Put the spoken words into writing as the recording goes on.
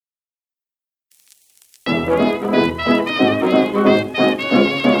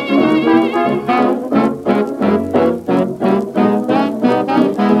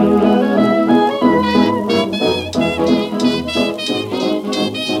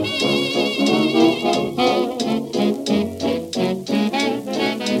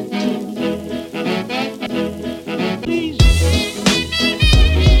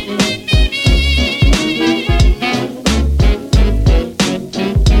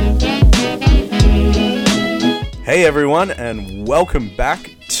Hey everyone, and welcome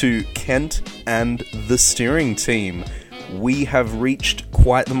back to Kent and the Steering Team. We have reached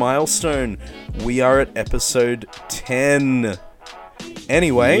quite the milestone. We are at episode 10.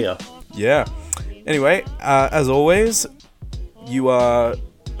 Anyway, as always, you are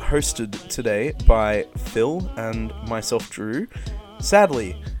hosted today by Phil and myself, Drew.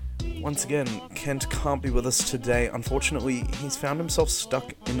 Sadly, once again, Kent can't be with us today. Unfortunately, he's found himself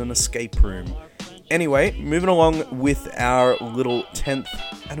stuck in an escape room. Anyway, moving along with our little 10th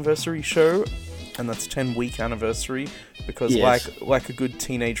anniversary show, and that's 10-week anniversary, because like a good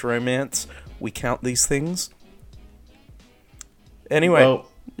teenage romance, we count these things. Anyway,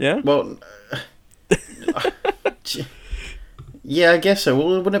 yeah, I guess so.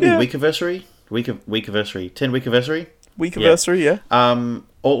 Well, wouldn't it be week anniversary? Week anniversary, 10-week anniversary. Week anniversary, yeah.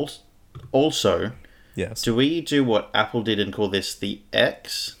 Also, yes. Do we do what Apple did and call this the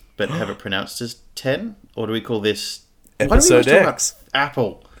X, but have it pronounced as 10? Or do we call this Episode X?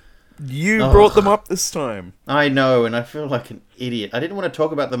 Apple. You brought them up this time. I know, and I feel like an idiot. I didn't want to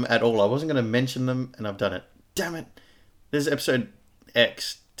talk about them at all. I wasn't going to mention them, and I've done it. Damn it. This is episode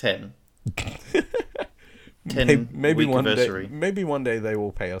X 10. 10 maybe week one anniversary. day. Maybe one day they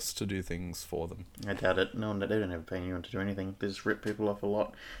will pay us to do things for them. I doubt it. No, they don't ever pay anyone to do anything. They just rip people off a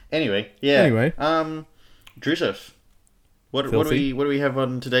lot. Anyway, Drusif. What do we have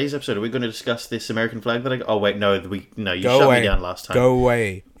on today's episode? Are we going to discuss this American flag that I got? Oh wait, no, you shut me down last time. Go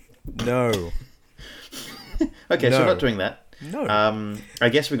away. No. Okay, so we're not doing that. No. I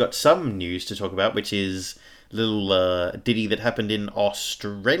guess we got some news to talk about, which is a little ditty that happened in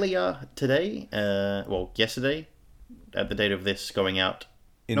Australia today. Yesterday, at the date of this going out.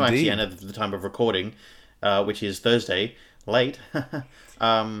 Indeed. No, actually, and at the time of recording, which is Thursday, late.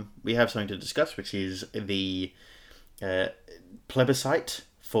 We have something to discuss, which is the plebiscite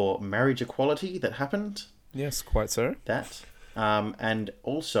for marriage equality that happened. Yes, quite so. That. And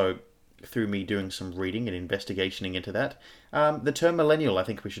also, through me doing some reading and investigating into that, the term millennial I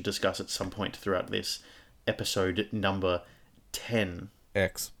think we should discuss at some point throughout this episode number 10.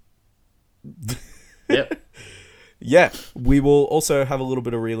 X. Yep. Yeah, we will also have a little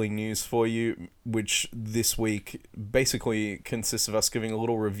bit of reeling news for you, which this week basically consists of us giving a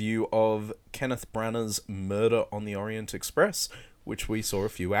little review of Kenneth Branagh's Murder on the Orient Express, which we saw a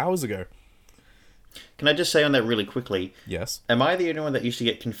few hours ago. Can I just say on that really quickly? Yes. Am I the only one that used to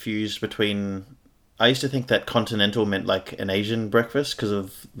get confused between... I used to think that Continental meant like an Asian breakfast because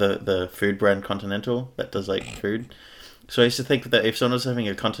of the food brand Continental that does like food. So I used to think that if someone was having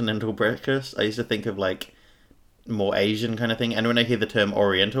a Continental breakfast, I used to think of like more Asian kind of thing. And when I hear the term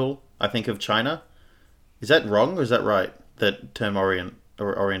Oriental, I think of China. Is that wrong or is that right? That term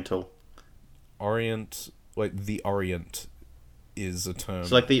Oriental. Orient, like the Orient is a term.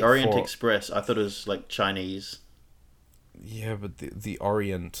 So like the Orient Express, I thought it was like Chinese. Yeah, but the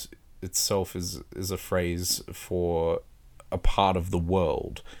Orient itself is a phrase for a part of the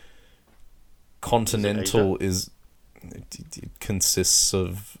world. Continental it consists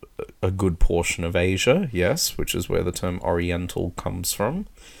of a good portion of Asia, yes, which is where the term Oriental comes from.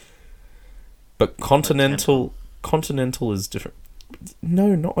 But continental is different.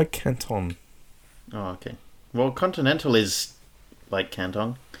 No, not like Canton. Oh, okay. Well, Continental is like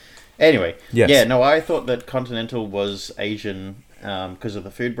Canton. Anyway, yes. Yeah, no, I thought that Continental was Asian because of the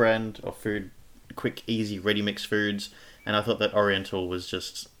food brand or food, quick, easy, ready mix foods, and I thought that Oriental was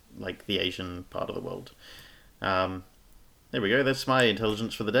just like the Asian part of the world. There we go. That's my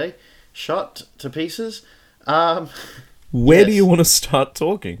intelligence for the day. Shot to pieces. Where do you want to start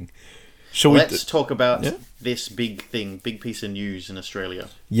talking? Let's talk about this big piece of news in Australia.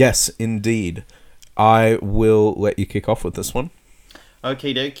 Yes, indeed. I will let you kick off with this one.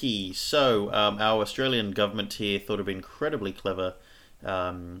 Okie dokie. So, our Australian government here thought it'd be incredibly clever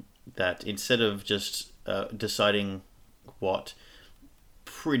that instead of just deciding what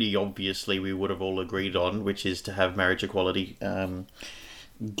pretty obviously we would have all agreed on, which is to have marriage equality,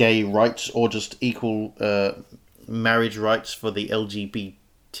 gay rights, or just equal marriage rights for the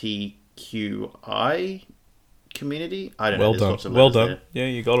LGBTQI community. I don't know. Well done. There. Yeah,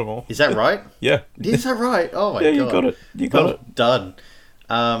 you got them all. Is that right? Yeah. Is that right? Oh my god. You got it. Done.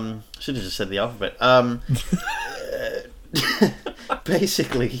 Should have just said the alphabet.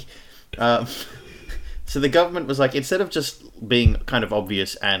 Basically, so the government was like, instead of just being kind of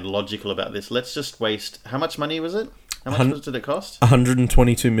obvious and logical about this, let's just waste... How much money was it? How much did it cost?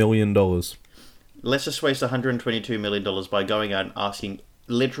 $122 million. Let's just waste $122 million by going out and asking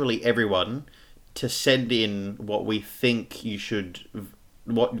literally everyone to send in what we think you should...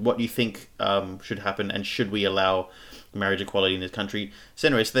 What you think should happen, and should we allow marriage equality in this country. So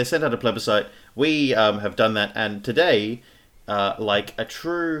anyway, so they sent out a plebiscite. We have done that, and today... like a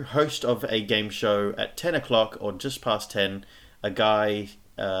true host of a game show at 10 o'clock or just past 10, a guy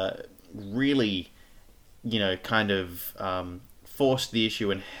really, kind of forced the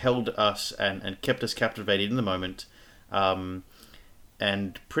issue and held us and kept us captivated in the moment,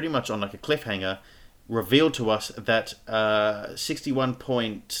 and pretty much on like a cliffhanger, revealed to us that 61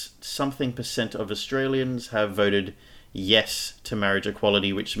 point something % of Australians have voted yes to marriage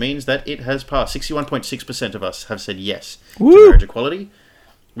equality, which means that it has passed. 61.6% of us have said yes to marriage equality,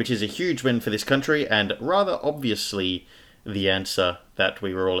 which is a huge win for this country, and rather obviously the answer that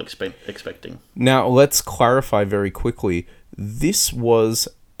we were all expecting. Now, let's clarify very quickly. This was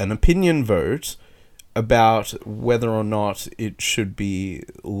an opinion vote about whether or not it should be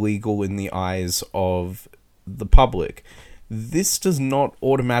legal in the eyes of the public. This does not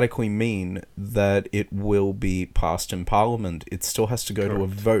automatically mean that it will be passed in Parliament. It still has to go to a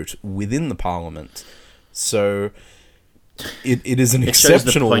vote within the Parliament. So it is an exceptional... It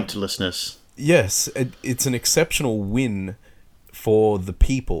shows the pointlessness. Yes, it's an exceptional win for the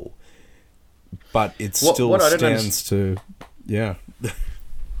people. But it still stands to... Yeah.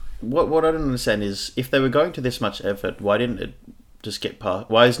 What I don't understand is, if they were going to this much effort, why didn't it just get passed?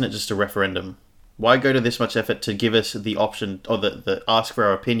 Why isn't it just a referendum? Why go to this much effort to give us the option, or the ask for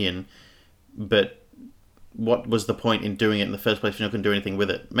our opinion, but what was the point in doing it in the first place if you're not going to do anything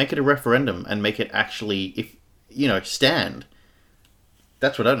with it? Make it a referendum and make it actually, stand.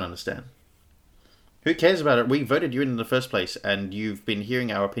 That's what I don't understand. Who cares about it? We voted you in the first place, and you've been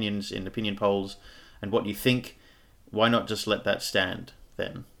hearing our opinions in opinion polls and what you think. Why not just let that stand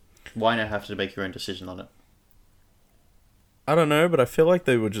then? Why not have to make your own decision on it? I don't know, but I feel like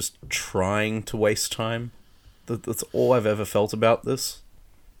they were just trying to waste time. That's all I've ever felt about this.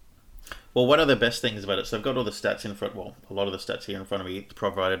 Well, one of the best things about it, so I've got all the stats in front, well, a lot of the stats here in front of me,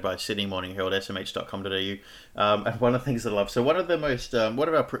 provided by Sydney Morning Herald, smh.com.au, and one of the things that I love, so one of the most, one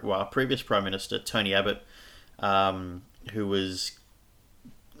of our previous Prime Minister, Tony Abbott, who was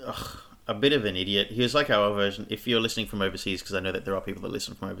a bit of an idiot. He was like our version. If you're listening from overseas, because I know that there are people that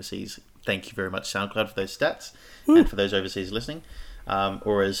listen from overseas, thank you very much, SoundCloud, for those stats. And for those overseas listening.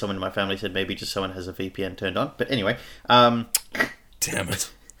 Or as someone in my family said, maybe just someone has a VPN turned on. But anyway. Damn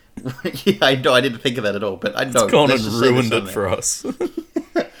it. Yeah, I know. I didn't think of that at all. But I know. It's gone and ruined it for us.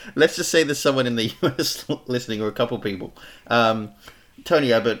 Let's just say there's someone in the US listening, or a couple people.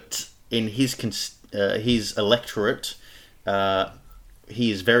 Tony Abbott, in his electorate,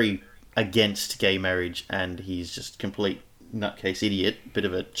 he is very against gay marriage, and he's just complete nutcase idiot, bit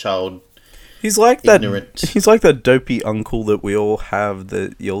of a child. He's like ignorant. He's like that dopey uncle that we all have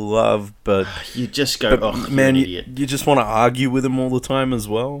that you'll love, but you just go, man, you're an idiot. You just want to argue with him all the time as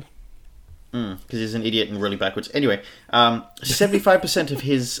well. Because he's an idiot and really backwards. Anyway, 75% of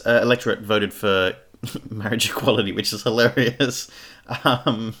his electorate voted for marriage equality, which is hilarious.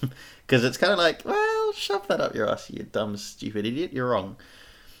 Because it's kind of like, well, shove that up your ass, you dumb, stupid idiot. You're wrong.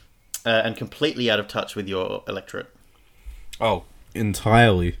 And completely out of touch with your electorate. Oh,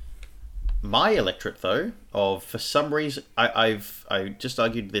 entirely. My electorate, though, for some reason, I just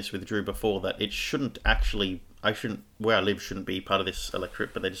argued this with Drew before, that it shouldn't actually, where I live shouldn't be part of this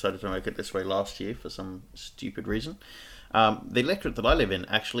electorate, but they decided to make it this way last year for some stupid reason. The electorate that I live in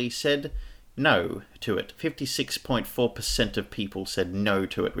actually said no to it. 56.4% of people said no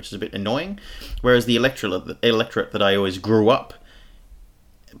to it, which is a bit annoying. Whereas the electorate that I always grew up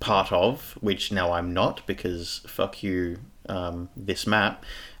part of, which now I'm not, because fuck you, this map,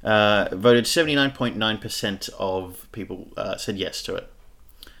 voted 79.9% of people said yes to it.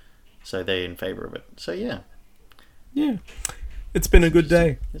 So they're in favour of it. So yeah. Yeah. It's been a good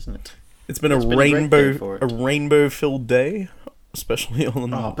day. Isn't it? It's been a rainbow-filled day, especially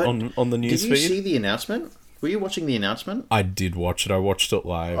on the news feed. Did you see the announcement? Were you watching the announcement? I did watch it. I watched it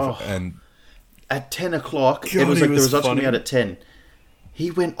live. And at 10 o'clock, it was like the results coming out at 10. He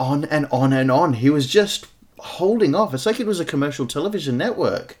went on and on and on. He was just holding off. It's like it was a commercial television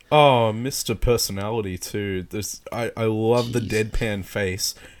network. Oh, Mr. Personality too. I love the deadpan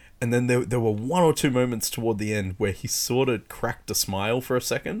face. And then there were one or two moments toward the end where he sort of cracked a smile for a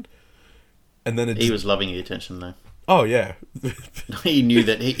second. And then he was loving the attention though. Oh yeah, He knew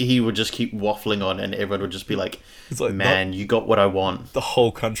that he would just keep waffling on, and everyone would just be like, it's like "Man, you got what I want." the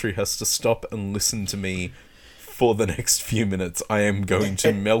whole country has to stop and listen to me for the next few minutes. I am going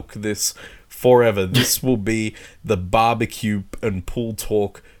to milk this forever. This will be the barbecue and pool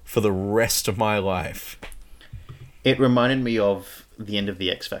talk for the rest of my life. It reminded me of the end of the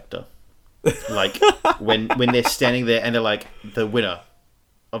X Factor, like when they're standing there and they're like, "The winner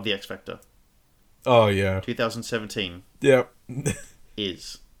of the X Factor, Oh yeah, 2017, yeah,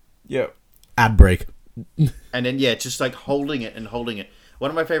 is," yeah. Ad break. and then yeah, just like holding it and holding it.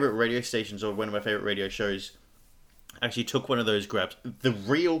 One of my favorite radio stations or one of my favorite radio shows actually took one of those grabs, the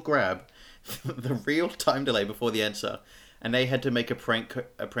real grab, the real time delay before the answer, and they had to make a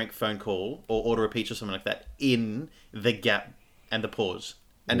prank phone call or order a pizza or something like that in the gap and the pause,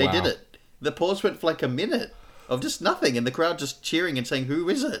 and they did Wow. it. The pause went for like a minute of just nothing, and the crowd just cheering and saying, "Who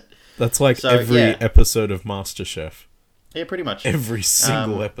is it?" That's like So, every yeah. episode of MasterChef. Yeah, pretty much. Every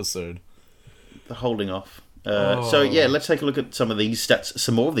single episode. The holding off. So yeah, let's take a look at some of these stats,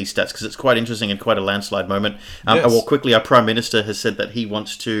 some more of these stats, because it's quite interesting and quite a landslide moment. Yes. Well, quickly, our Prime Minister has said that he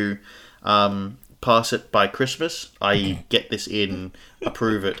wants to pass it by Christmas, i.e. get this in,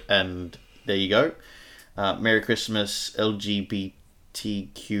 approve it, and there you go. Merry Christmas,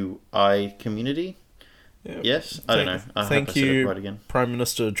 LGBTQI community. Yeah. Yes? I don't know. I hope Thank I said it you, right again. Prime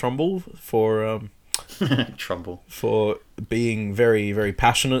Minister Trumbull, for Trumbull. for being very, very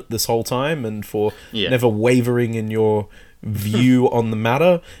passionate this whole time, and for Yeah. never wavering in your view on the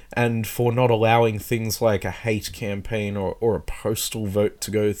matter, and for not allowing things like a hate campaign or a postal vote to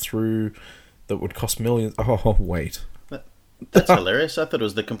go through that would cost millions. Oh, wait. That's hilarious. I thought it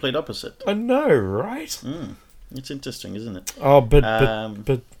was the complete opposite. I know, right? It's interesting, isn't it? Oh,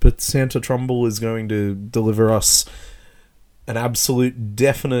 but Santa Trumbull is going to deliver us an absolute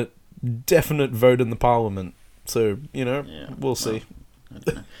definite vote in the Parliament. So, we'll see. I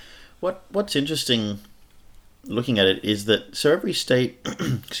don't know. What's interesting looking at it is that every state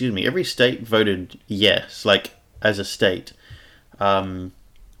every state voted yes, like as a state.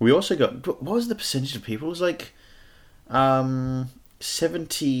 We also got, what was the percentage of people? It was like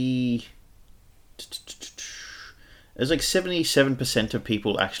 70. It was like 77% of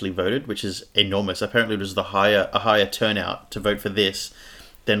people actually voted, which is enormous. Apparently, it was a higher turnout to vote for this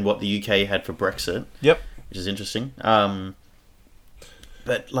than what the UK had for Brexit. Yep. Which is interesting. But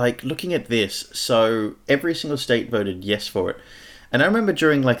like looking at this, so every single state voted yes for it, and I remember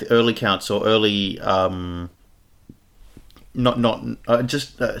during like the early counts or early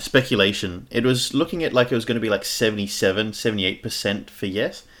speculation, it was looking at like it was going to be like 78% for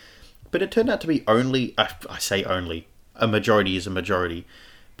yes, but it turned out to be only, I say only, a majority is a majority,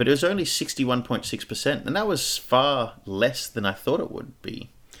 but it was only 61.6%, and that was far less than I thought it would be.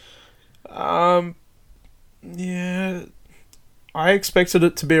 Yeah, I expected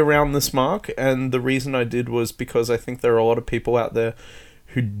it to be around this mark, and the reason I did was because I think there are a lot of people out there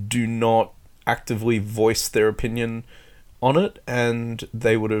who do not actively voice their opinion on it, and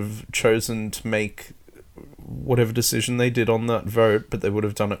they would have chosen to make whatever decision they did on that vote, but they would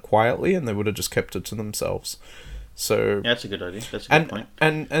have done it quietly, and they would have just kept it to themselves. So Yeah, that's a good idea. That's a good point.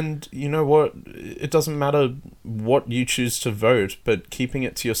 And you know what? It doesn't matter what you choose to vote, but keeping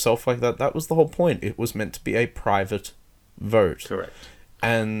it to yourself like that was the whole point. It was meant to be a private vote. Correct.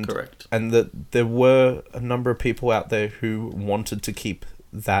 Correct. And that there were a number of people out there who wanted to keep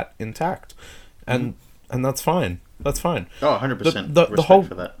that intact. And that's fine. That's fine. Oh, 100%. The whole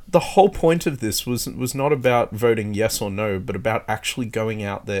for that. The whole point of this was not about voting yes or no, but about actually going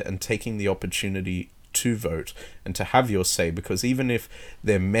out there and taking the opportunity to vote and to have your say, because even if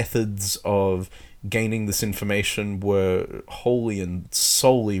their methods of gaining this information were wholly and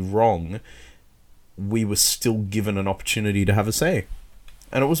solely wrong, we were still given an opportunity to have a say,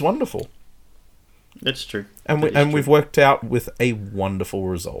 and it was wonderful. That's true. And we've worked out with a wonderful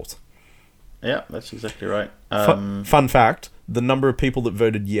result. Yeah, that's exactly right. Fun fact: the number of people that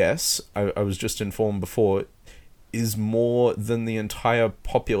voted yes, I was just informed before, is more than the entire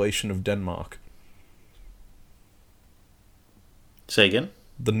population of Denmark. Say again?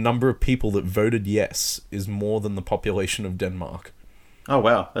 The number of people that voted yes is more than the population of Denmark. Oh,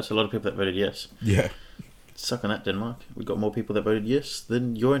 wow. That's a lot of people that voted yes. Yeah. Suck on that, Denmark. We've got more people that voted yes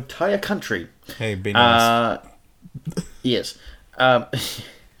than your entire country. Hey, be nice. Yes.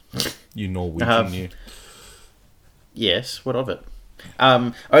 You Norwegian, you. Yes, what of it?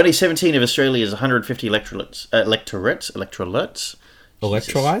 Only 17 of Australia's 150 electrolytes.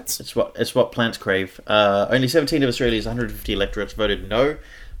 Electrolytes? It's what plants crave. Only 17 of Australia's 150 electorates voted no.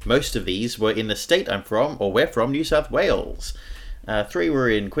 Most of these were in the state I'm from, or we're from, New South Wales. 3 were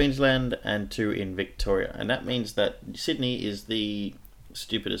in Queensland and 2 in Victoria. And that means that Sydney is the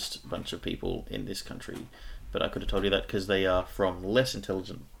stupidest bunch of people in this country. But I could have told you that because they are from less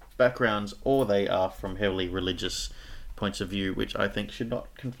intelligent backgrounds, or they are from heavily religious points of view, which I think should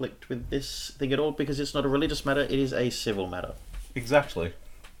not conflict with this thing at all, because it's not a religious matter, it is a civil matter. Exactly.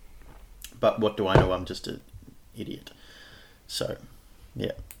 But what do I know? I'm just an idiot. So,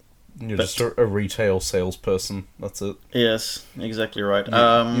 yeah. You're just a retail salesperson. That's it. Yes, exactly right.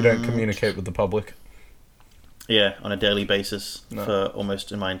 You don't communicate with the public. Yeah, on a daily basis No. for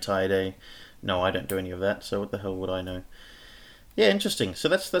almost my entire day. No, I don't do any of that. So what the hell would I know? Yeah, interesting. So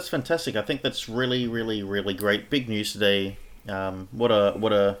that's fantastic. I think that's really, really, really great. Big news today. What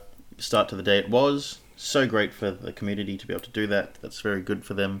a start to the day it was. So great for the community to be able to do that. That's very good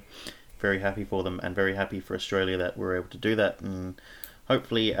for them. Very happy for them, and very happy for Australia that we're able to do that. And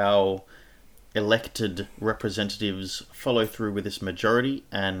hopefully our elected representatives follow through with this majority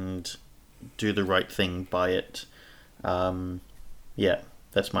and do the right thing by it. Yeah,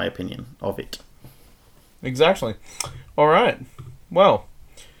 that's my opinion of it. Exactly. All right. Well,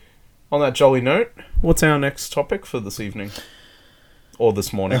 on that jolly note, what's our next topic for this evening? Or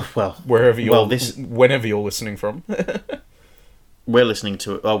this morning? Well, whenever you're listening from. We're listening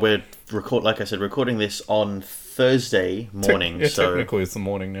to it. We're recording this on Thursday morning. Technically it's the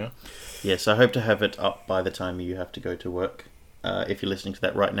morning now. Yes, I hope to have it up by the time you have to go to work. If you're listening to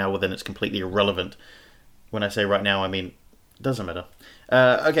that right now, well, then it's completely irrelevant. When I say right now, I mean, it doesn't matter.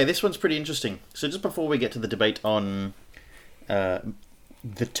 Okay, this one's pretty interesting. So just before we get to the debate on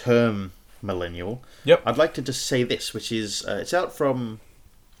the term millennial, yep, I'd like to just say this, which is, it's out from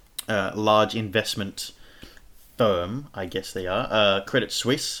large investment firm, I guess they are, Credit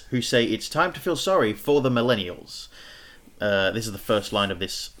Suisse, who say it's time to feel sorry for the millennials. This is the first line of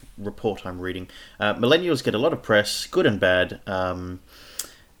this report I'm reading. Millennials get a lot of press, good and bad.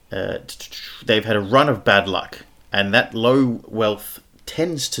 They've had a run of bad luck, and that low wealth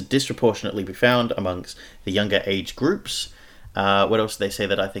tends to disproportionately be found amongst the younger age groups. What else do they say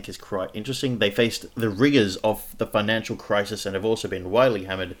that I think is quite interesting? They faced the rigors of the financial crisis and have also been widely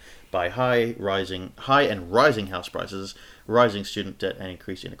hammered by high and rising house prices, rising student debt, and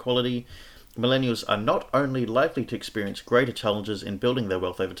increased inequality. Millennials are not only likely to experience greater challenges in building their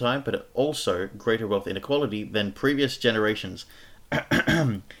wealth over time, but also greater wealth inequality than previous generations.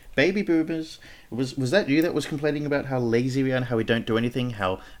 Baby boomers, was that you that was complaining about how lazy we are and how we don't do anything?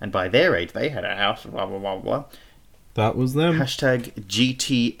 And by their age they had a house, blah blah blah blah. That was them. Hashtag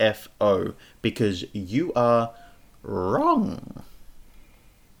GTFO, because you are wrong.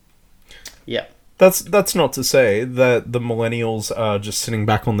 Yeah. That's not to say that the millennials are just sitting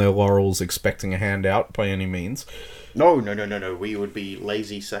back on their laurels expecting a handout by any means. No. We would be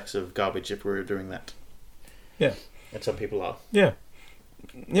lazy sacks of garbage if we were doing that. Yeah. And some people are. Yeah.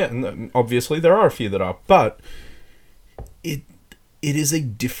 Yeah, and obviously there are a few that are, but it is a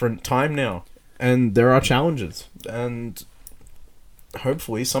different time now, and there are challenges, and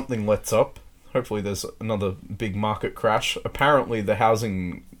hopefully something lets up. Hopefully there's another big market crash. Apparently the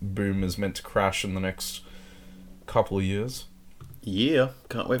housing boom is meant to crash in the next couple of years. Yeah,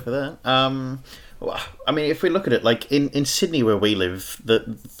 can't wait for that. I mean, if we look at it, like in Sydney where we live,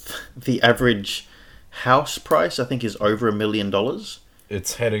 the average house price I think is over $1 million.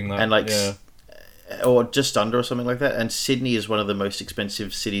 It's heading that, and yeah. Or just under or something like that. And Sydney is one of the most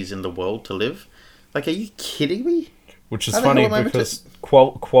expensive cities in the world to live. Like, are you kidding me? Which is funny because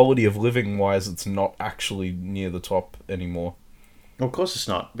quality of living wise, it's not actually near the top anymore. Well, of course it's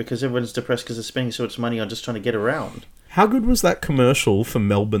not, because everyone's depressed because they're spending so much money on just trying to get around. How good was that commercial for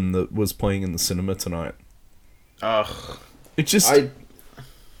Melbourne that was playing in the cinema tonight? Ugh. It just...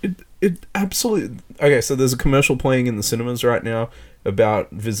 It absolutely... Okay, so there's a commercial playing in the cinemas right now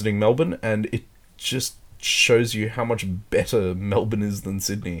about visiting Melbourne, and it just shows you how much better Melbourne is than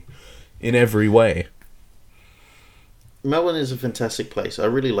Sydney in every way. Melbourne is a fantastic place. I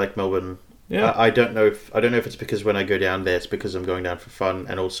really like Melbourne. Yeah. I don't know if it's because when I go down there, it's because I'm going down for fun,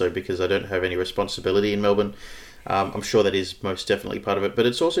 and also because I don't have any responsibility in Melbourne. I'm sure that is most definitely part of it, but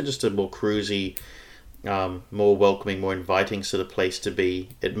it's also just a more cruisy, more welcoming, more inviting sort of place to be.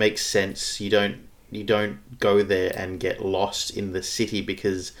 It makes sense. You don't go there and get lost in the city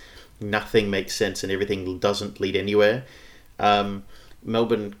because nothing makes sense and everything doesn't lead anywhere.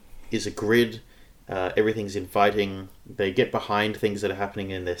 Melbourne is a grid. Everything's inviting. They get behind things that are happening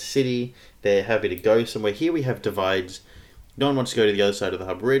in their city. They're happy to go somewhere. Here we have divides. No one wants to go to the other side of the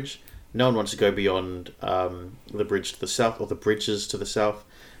Hub Bridge. No one wants to go beyond the bridge to the south or the bridges to the south.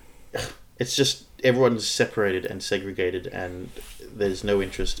 It's just everyone's separated and segregated, and there's no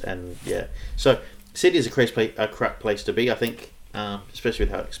interest. And yeah, so Sydney is a crap place to be. I think especially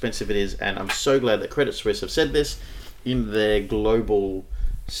with how expensive it is. And I'm so glad that Credit Suisse have said this in their global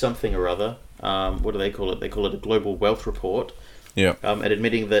something or other. What do they call it? They call it a global wealth report. Yeah. And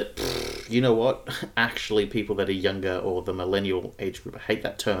admitting that, you know what? Actually, people that are younger or the millennial age group, I hate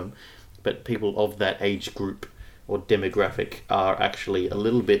that term, but people of that age group or demographic are actually a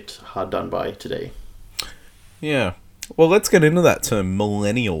little bit hard done by today. Yeah. Well, let's get into that term,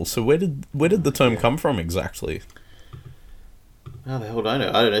 millennial. So where did the term come from exactly? How the hell do I know?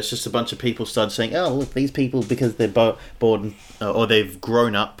 I don't know. It's just a bunch of people started saying, "Oh, look, these people because they're born or they've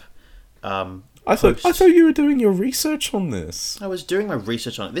grown up." I thought you were doing your research on this. I was doing my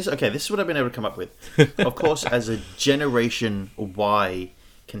research on it. This is what I've been able to come up with. Of course, as a Generation Y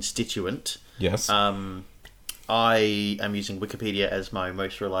constituent, Yes. I am using Wikipedia as my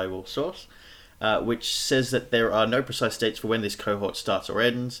most reliable source, which says that there are no precise dates for when this cohort starts or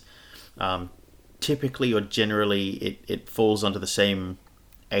ends. Typically or generally, it falls under the same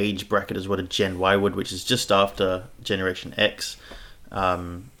age bracket as what a Gen Y would, which is just after Generation X,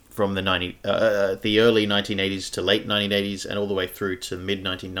 from the early 1980s to late 1980s, and all the way through to mid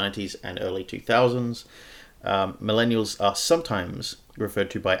 1990s and early 2000s. Millennials are sometimes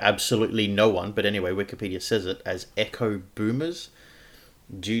referred to by absolutely no one, but anyway, Wikipedia says it as echo boomers,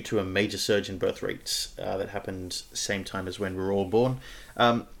 due to a major surge in birth rates that happened same time as when we were all born.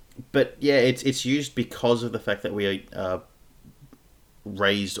 But yeah, it's used because of the fact that we are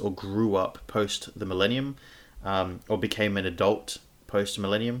raised or grew up post the millennium, or became an adult post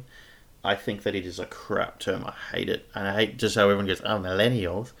millennium. I think that it is a crap term. I hate it, and I hate just how everyone goes, "Oh,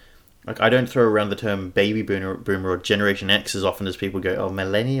 millennials." Like, I don't throw around the term baby boomer or Generation X as often as people go, "Oh,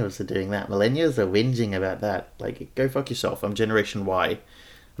 millennials are doing that. Millennials are whinging about that." Like, go fuck yourself. I'm Generation Y.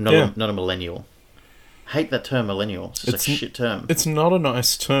 I'm not a millennial. I hate that term, millennial. It's just a shit term. It's not a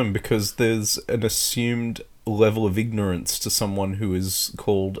nice term because there's an assumed level of ignorance to someone who is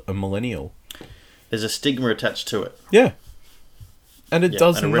called a millennial. There's a stigma attached to it. Yeah. And it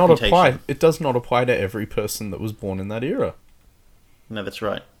does and not apply. It does not apply to every person that was born in that era. No, that's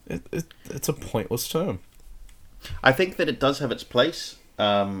right. It's a pointless term. I think that it does have its place,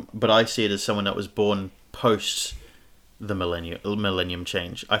 but I see it as someone that was born post the millennium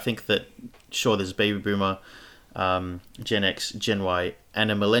change. I think that, sure, there's baby boomer, Gen X, Gen Y,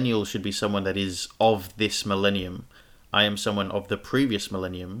 and a millennial should be someone that is of this millennium. I am someone of the previous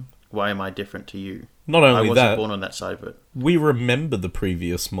millennium. Why am I different to you? Not only I wasn't that, born on that side of it. we remember the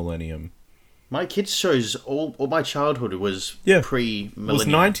previous millennium. My kids' shows, all my childhood was pre-millennium. It was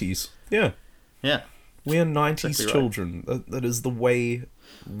 90s. Yeah. Yeah. We are 90s exactly children. Right. That is the way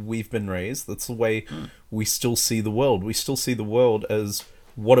we've been raised. That's the way we still see the world. We still see the world as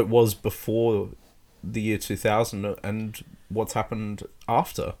what it was before the year 2000 and what's happened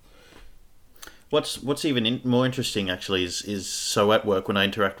after. What's even more interesting, actually, is so at work when I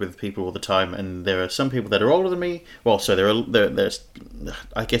interact with people all the time, and there are some people that are older than me. Well, so there's,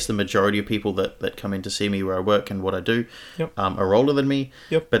 I guess, the majority of people that come in to see me where I work and what I do are older than me.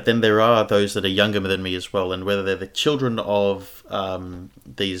 Yep. But then there are those that are younger than me as well, and whether they're the children of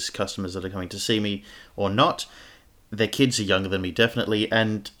these customers that are coming to see me or not, their kids are younger than me, definitely.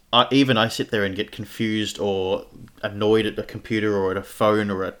 And I sit there and get confused or annoyed at a computer or at a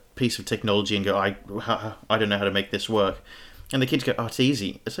phone or a piece of technology and go, I don't know how to make this work. And the kids go, "Oh, it's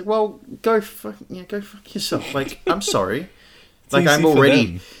easy." It's like, well, go fuck yourself. Like, I'm sorry. Like, I'm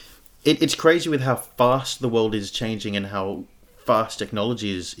already... It's crazy with how fast the world is changing and how fast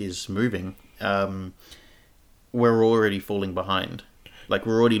technology is moving. We're already falling behind. Like,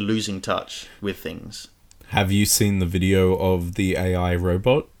 we're already losing touch with things. Have you seen the video of the AI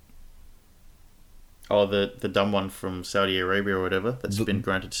robot? Oh, the dumb one from Saudi Arabia or whatever that's been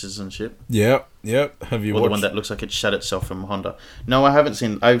granted citizenship. Yep. Have you watched? Or the one that looks like it shut itself from Honda. No, I haven't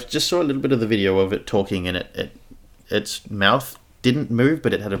seen. I just saw a little bit of the video of it talking, and its mouth didn't move,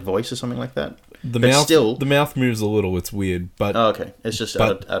 but it had a voice or something like that. The mouth moves a little. It's weird, but okay, it's just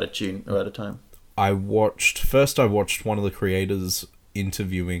out of tune or out of time. I watched one of the creators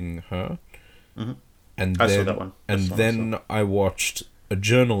interviewing her, and I saw that one. Then I watched a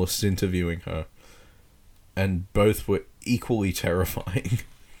journalist interviewing her. And both were equally terrifying.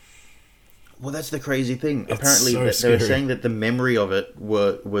 Well, that's the crazy thing. It's Apparently, so they were saying that the memory of it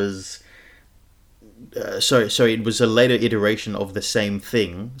was... So it was a later iteration of the same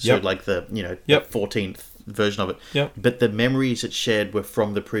thing. So, like the 14th version of it. Yep. But the memories it shared were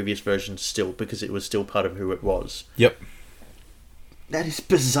from the previous version still, because it was still part of who it was. Yep. That is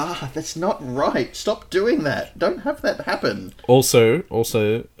bizarre. That's not right. Stop doing that. Don't have that happen. Also,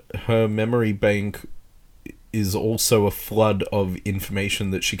 her memory bank is also a flood of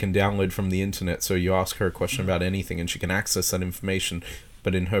information that she can download from the internet. So you ask her a question about anything and she can access that information,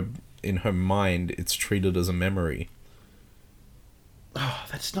 but in her mind it's treated as a memory. Oh,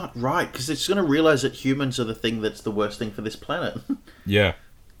 that's not right, because it's going to realize that humans are the thing that's the worst thing for this planet. Yeah.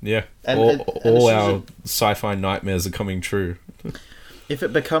 And all our sci-fi nightmares are coming true. If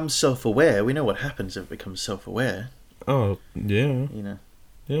it becomes self-aware, we know what happens if it becomes self-aware. Oh, yeah. You know.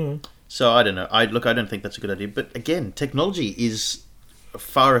 Yeah. So I don't know. I don't think that's a good idea. But again, technology is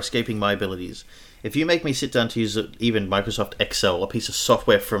far escaping my abilities. If you make me sit down to use even Microsoft Excel, a piece of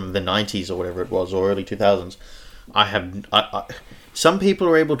software from the 90s or whatever it was, or early 2000s, some people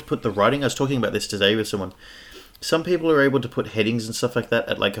are able to put the writing. I was talking about this today with someone. Some people are able to put headings and stuff like that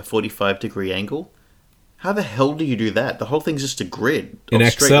at like a 45-degree angle. How the hell do you do that? The whole thing's just a grid of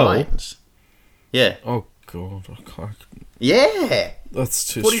in straight Excel. Lines. Yeah. Oh god, I can't. Yeah. That's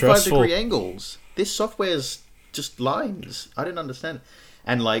too 45-degree angles. This software's just lines. I don't understand.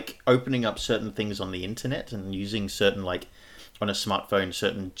 And like opening up certain things on the internet and using certain like on a smartphone,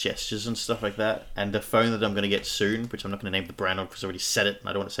 certain gestures and stuff like that. And the phone that I'm going to get soon, which I'm not going to name the brand on because I already said it and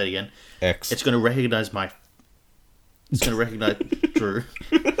I don't want to say it again. X. It's going to recognize my... It's going to recognize... Drew.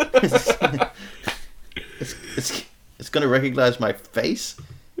 It's going to recognize my face?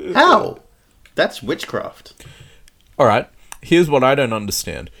 How? That's witchcraft. Alright, here's what I don't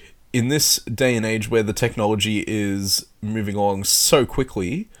understand. In this day and age where the technology is moving along so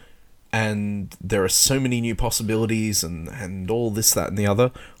quickly, and there are so many new possibilities and all this, that, and the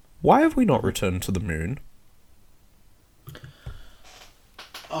other, why have we not returned to the moon?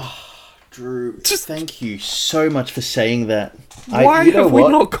 Oh, Drew, thank you so much for saying that. Why have we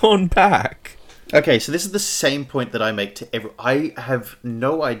not gone back? Okay, so this is the same point that I make to every... I have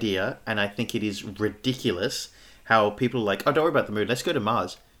no idea, and I think it is ridiculous how people are like, oh, don't worry about the moon, let's go to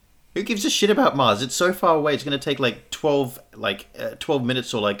Mars. Who gives a shit about Mars? It's so far away. It's going to take like 12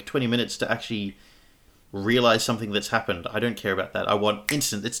 minutes or like 20 minutes to actually realize something that's happened. I don't care about that. I want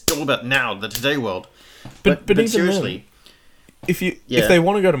instant. It's all about now, the today world. But even seriously, then, if they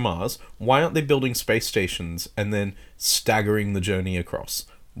want to go to Mars, why aren't they building space stations and then staggering the journey across?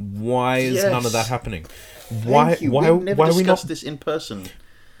 Why is none of that happening? Why We've never discussed this in person.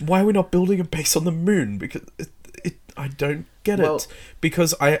 Why are we not building a base on the moon? Because I don't get it.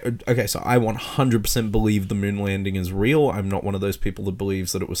 Because I 100% believe the moon landing is real. I'm not one of those people that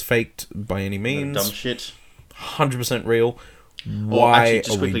believes that it was faked by any means. No dumb shit. 100% real. Why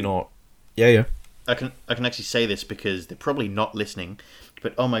are we not? Yeah. I can actually say this because they're probably not listening.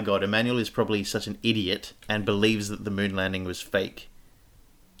 But oh my god, Emmanuel is probably such an idiot and believes that the moon landing was fake.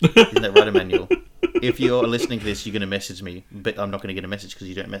 Isn't that right, Emmanuel? If you're listening to this, you're going to message me, but I'm not going to get a message because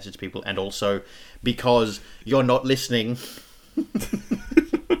you don't message people, and also because you're not listening.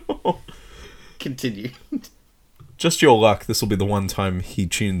 Continue. Just your luck, this will be the one time he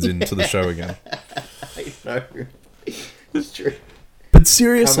tunes into the show again. I know. It's true. But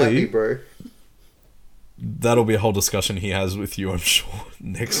seriously, come at me, bro. That'll be a whole discussion he has with you, I'm sure,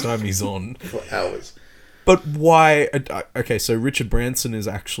 next time he's on. For hours. But why... Okay, so Richard Branson is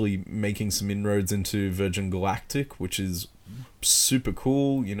actually making some inroads into Virgin Galactic, which is super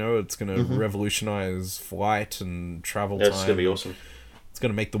cool. You know, it's going to revolutionize flight and travel time. It's going to be awesome. It's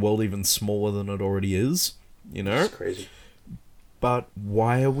going to make the world even smaller than it already is, you know? It's crazy. But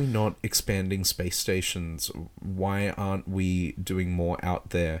why are we not expanding space stations? Why aren't we doing more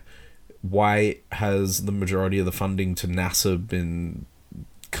out there? Why has the majority of the funding to NASA been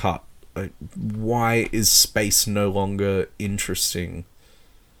cut? Why is space no longer interesting?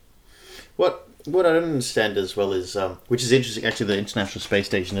 What I don't understand as well is, which is interesting, actually the International Space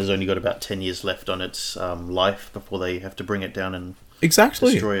Station has only got about 10 years left on its life before they have to bring it down and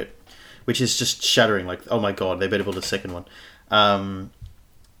destroy it. Which is just shattering, like, oh my god, they better build a second one.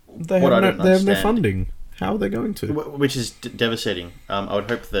 They have no funding. How are they going to? Which is devastating. I would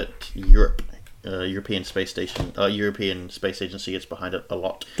hope that European Space Station, European Space Agency gets behind it a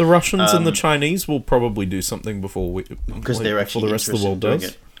lot. The Russians and the Chinese will probably do something before they're actually the rest of the world does.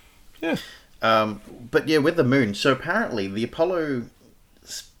 It. Yeah. But yeah, with the moon. So apparently, the Apollo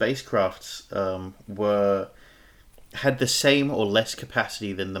spacecrafts had the same or less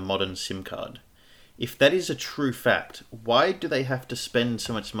capacity than the modern SIM card. If that is a true fact, why do they have to spend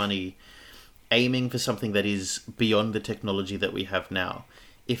so much money aiming for something that is beyond the technology that we have now?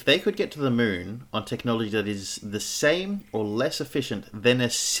 If they could get to the moon on technology that is the same or less efficient than a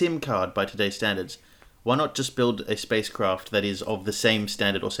SIM card by today's standards, why not just build a spacecraft that is of the same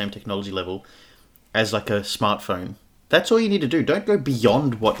standard or same technology level as like a smartphone? That's all you need to do. Don't go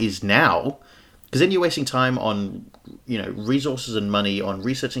beyond what is now, because then you're wasting time on, resources and money on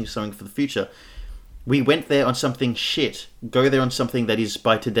researching something for the future We went there on something shit. Go there on something that is,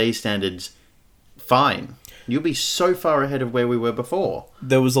 by today's standards, fine. You'll be so far ahead of where we were before.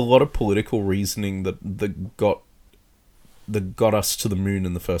 There was a lot of political reasoning that got us to the moon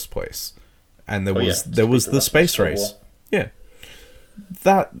in the first place, and there was the space race. Yeah,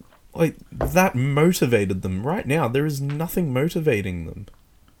 that motivated them. Right now, there is nothing motivating them.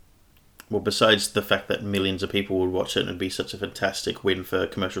 Well, besides the fact that millions of people would watch it and it'd be such a fantastic win for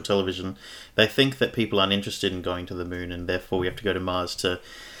commercial television, they think that people aren't interested in going to the moon, and therefore we have to go to Mars to,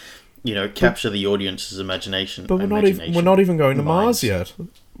 capture the audience's imagination. But we're not even going to Mars yet.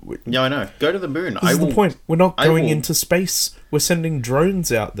 No, I know. Go to the moon. This is the point. We're not going into space. We're sending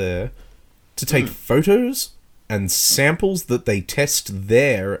drones out there to take photos and samples that they test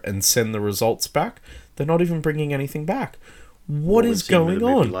there and send the results back. They're not even bringing anything back. What is going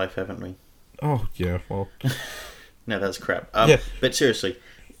on? Life, haven't we? Oh yeah, well. No, that's crap. But seriously,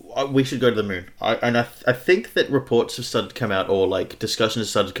 we should go to the moon. I think that reports have started to come out, or like discussions have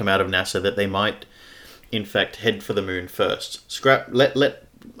started to come out of NASA that they might, in fact, head for the moon first. Let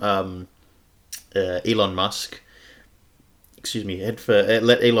Elon Musk.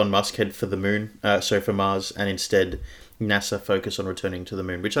 Let Elon Musk head for the moon. For Mars, and instead NASA focus on returning to the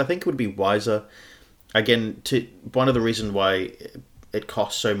moon, which I think would be wiser. Again, one of the reasons why it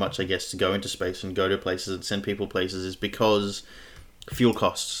costs so much, I guess, to go into space and go to places and send people places is because fuel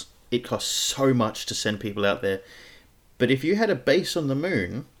costs. It costs so much to send people out there. But if you had a base on the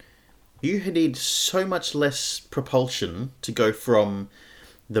moon, you need so much less propulsion to go from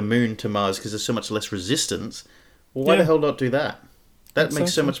the moon to Mars because there's so much less resistance. Well, why the hell not do that? That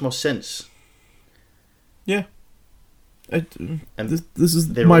makes so much more sense. Yeah. This is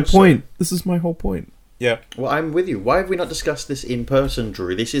my point. This is my whole point. Yeah. Well, I'm with you. Why have we not discussed this in person,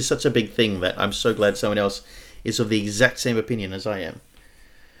 Drew? This is such a big thing that I'm so glad someone else is of the exact same opinion as I am.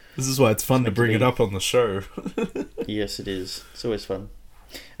 This is why it's fun to bring it up on the show. Yes, it is. It's always fun.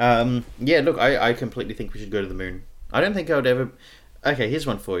 Look, I completely think we should go to the moon. I don't think I would ever... Okay, here's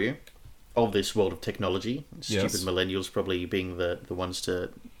one for you. Of this world of technology. Stupid millennials probably being the ones to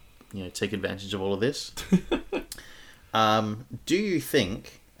take advantage of all of this. Do you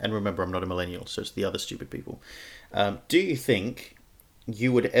think... And remember, I'm not a millennial, so it's the other stupid people. Do you think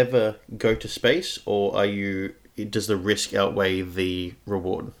you would ever go to space, or does the risk outweigh the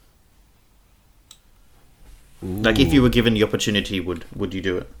reward? Ooh. Like, if you were given the opportunity, would you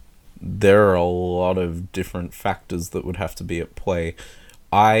do it? There are a lot of different factors that would have to be at play.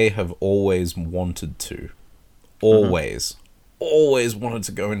 I have always wanted to. Always wanted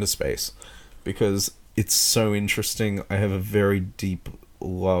to go into space. Because it's so interesting. I have a very deep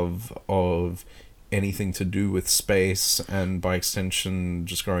love of anything to do with space, and by extension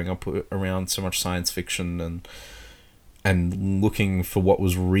just growing up around so much science fiction and looking for what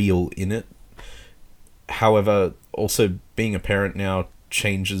was real in it. However, also being a parent now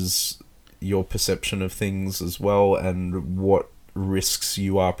changes your perception of things as well, and what risks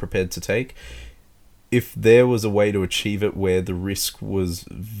you are prepared to take. If there was a way to achieve it where the risk was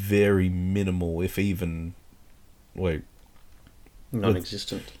very minimal, if even like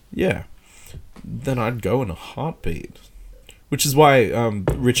non-existent. Yeah. Then I'd go in a heartbeat. Which is why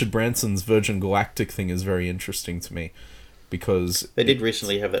Richard Branson's Virgin Galactic thing is very interesting to me. Because... They did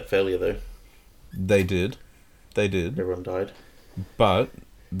recently have that failure, though. They did. Everyone died. But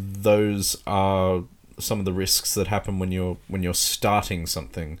those are some of the risks that happen when you're starting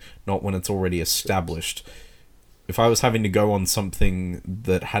something, not when it's already established. If I was having to go on something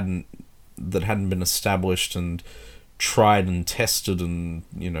that hadn't been established and tried and tested, and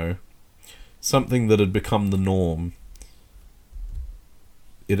something that had become the norm,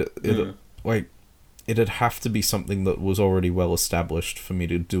 it'd have to be something that was already well established for me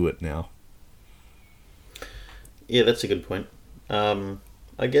to do it now. Yeah, that's a good point.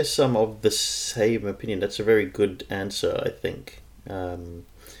 I guess I'm of the same opinion. That's a very good answer, I think.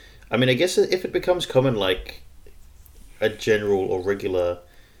 I guess if it becomes common, like a general or regular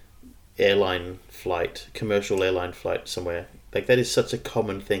airline flight, commercial airline flight somewhere, like that is such a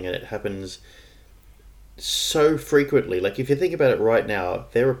common thing, and it happens so frequently. Like, if you think about it right now,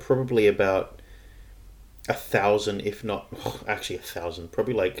 there are probably about 1,000, if not actually 1,000,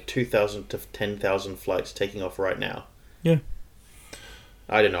 probably like 2,000 to 10,000 flights taking off right now. Yeah.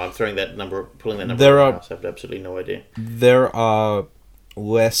 I don't know. I'm pulling that number out. I have absolutely no idea. There are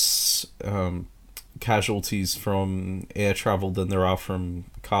less casualties from air travel than there are from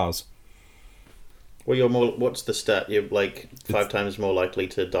cars. Well, you're more. What's the stat? You're like 5 times more likely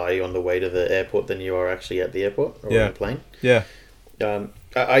to die on the way to the airport than you are actually at the airport or on the plane. Yeah.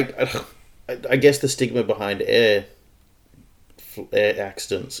 I guess the stigma behind air air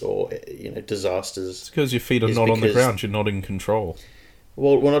accidents or disasters. It's because your feet are is not on the because- ground. You're not in control.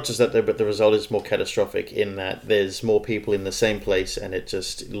 Well, not just that, though, but the result is more catastrophic in that there's more people in the same place, and it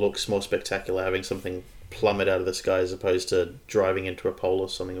just looks more spectacular having something plummet out of the sky as opposed to driving into a pole or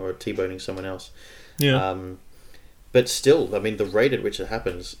something, or T-boning someone else. Yeah. But still, I mean, the rate at which it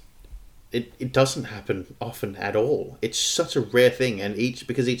happens, it doesn't happen often at all. It's such a rare thing, and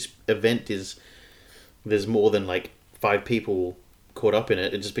because each event there's more than like 5 people caught up in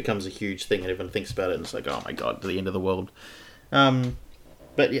it, it just becomes a huge thing, and everyone thinks about it, and it's like, oh my god, the end of the world.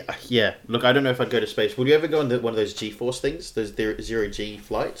 But yeah. Look, I don't know if I'd go to space. Would you ever go on one of those G-force things? Those zero-G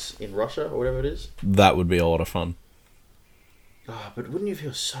flights in Russia or whatever it is? That would be a lot of fun. Oh, but wouldn't you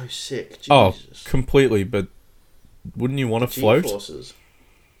feel so sick? Jesus. Oh, completely. But wouldn't you want to float? G-forces.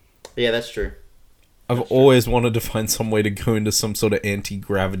 Yeah, that's true. I've always wanted to find some way to go into some sort of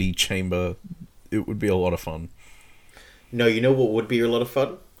anti-gravity chamber. It would be a lot of fun. No, you know what would be a lot of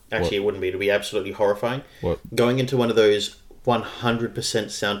fun? Actually, it wouldn't be. It would be absolutely horrifying. What? Going into one of those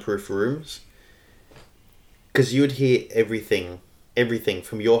 100% soundproof rooms, because you would hear everything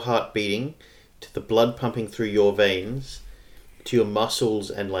from your heart beating to the blood pumping through your veins to your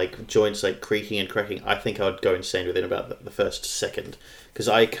muscles and like joints like creaking and cracking. I think I would go insane within about the first second, because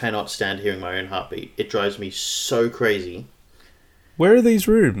I cannot stand hearing my own heartbeat. It drives me so crazy. Where are these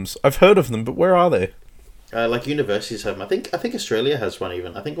rooms? I've heard of them, but where are they? Like universities have them. I think Australia has one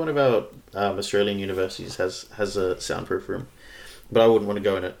even. I think one of our Australian universities has a soundproof room. But I wouldn't want to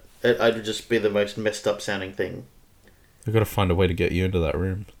go in it. It would just be the most messed up sounding thing. I've got to find a way to get you into that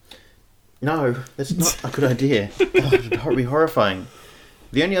room. No, that's not a good idea. Oh, it would be horrifying.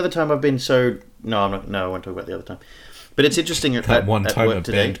 The only other time I've been so... No, I'm not. No, I won't talk about the other time. But it's interesting That one time work at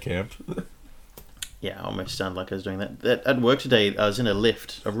today. band camp. Yeah, I almost sounded like I was doing that. At work today, I was in a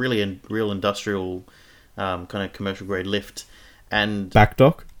lift, a real industrial... kind of commercial grade lift, and Back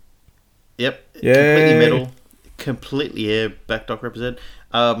dock? yep, Yay. completely metal, completely back dock represent,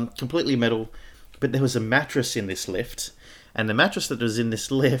 completely metal, but there was a mattress in this lift, and the mattress that was in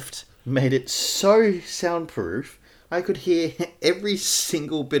this lift made it so soundproof I could hear every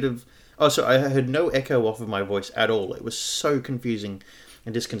single bit of. Oh, so I heard no echo off of my voice at all. It was so confusing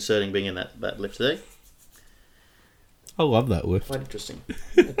and disconcerting being in that lift today. I love that lift. Quite interesting.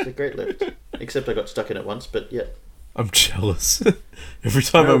 It's a great lift. Except I got stuck in it once, but yeah. I'm jealous. Every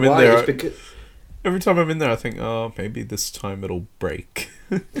time No, I'm in why? there, It's because... every time I'm in there, I think, oh, maybe this time it'll break.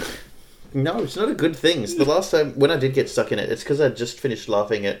 No, it's not a good thing. It's the last time when I did get stuck in it, it's because I just finished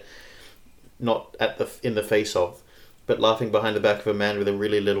laughing at, not in the face of, but laughing behind the back of a man with a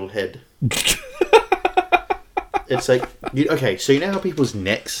really little head. It's like, okay, so you know how people's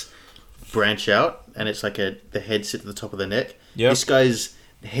necks branch out, and it's like the head sits at the top of the neck? Yep. This guy's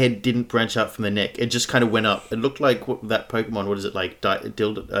head didn't branch out from the neck. It just kind of went up. It looked like that Pokemon, what is it, like,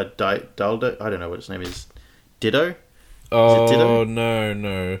 Dildo? I don't know what its name is. Ditto? Oh, Ditto?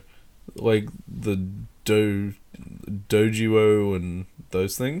 no. Like the Dojuo and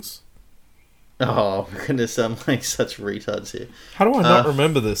those things? Oh, we're going to sound like such retards here. How do I not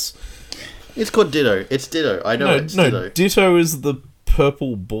remember this? It's called Ditto. It's Ditto. I know it's Ditto. Ditto is the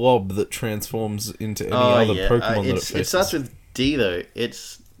purple blob that transforms into any other Pokemon that it faces. It starts with D, though.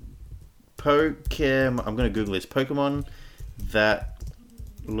 It's Pokemon... I'm going to Google this. Pokemon that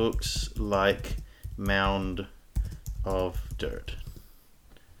looks like mound of dirt.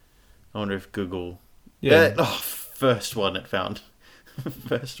 I wonder if Google... Yeah. First one it found.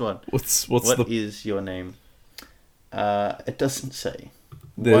 First one. What is your name? It doesn't say.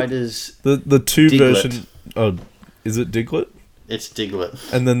 Why does... The two Diglett. version... Oh, is it Diglett? It's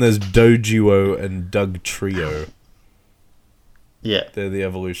Diglett. And then there's Dojuo and Dugtrio. Yeah. They're the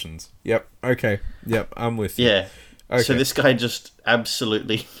evolutions. Yep. Okay. Yep. I'm with you. Yeah. Okay. So this guy just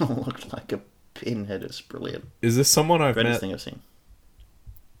absolutely looked like a pinhead. It's brilliant. Is this someone I've Greatest met? thing I've seen.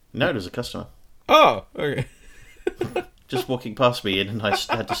 No, it was a customer. Oh, okay. Just walking past me, and I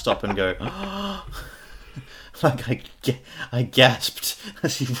had to stop and go... Like, I gasped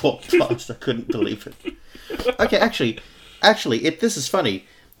as he walked past. I couldn't believe it. Okay, actually, this is funny.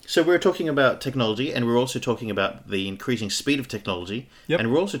 So we're talking about technology, and we're also talking about the increasing speed of technology,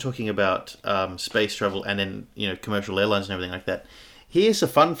 and we're also talking about space travel and then commercial airlines and everything like that. Here's a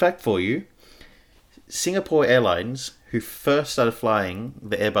fun fact for you. Singapore Airlines, who first started flying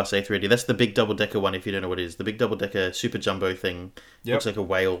the Airbus A380, that's the big double-decker one, if you don't know what it is. The big double-decker super jumbo thing. Looks like a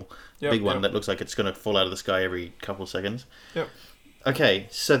whale. Big one that looks like it's going to fall out of the sky every couple of seconds. Yep. Okay,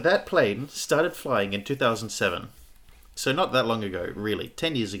 so that plane started flying in 2007. So not that long ago, really.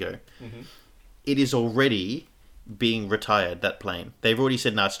 10 years ago. Mm-hmm. It is already being retired, that plane. They've already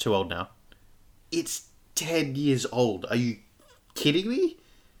said, no, it's too old now. It's 10 years old. Are you kidding me?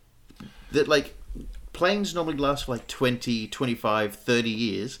 That, like, planes normally last for, like, 20, 25, 30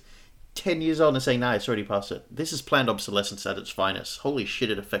 years. 10 years old and saying, nah, it's already past it. This is planned obsolescence at its finest. Holy shit,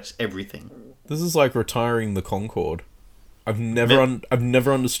 it affects everything. This is like retiring the Concorde. I've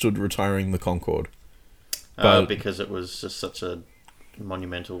never understood retiring the Concorde. But because it was just such a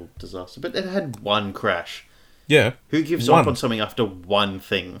monumental disaster. But it had one crash. Yeah. Who gives up on something after one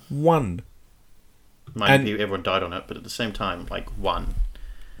thing? One. Mind you, everyone died on it, but at the same time, like, one.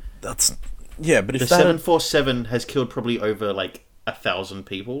 That's... Yeah, but if the 747 has killed probably over, like, 1,000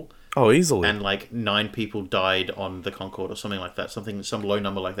 people. Oh, easily. And, like, 9 people died on the Concorde or something like that. Some low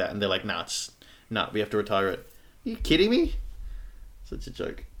number like that. And they're like, nah, we have to retire it. Are you kidding me? Such a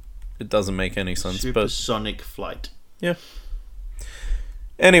joke. It doesn't make any sense. Supersonic flight. Yeah.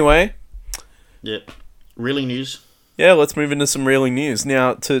 Anyway. Yep. Reeling news. Yeah, let's move into some reeling news.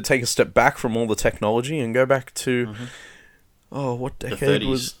 Now, to take a step back from all the technology and go back to... Mm-hmm. Oh, what decade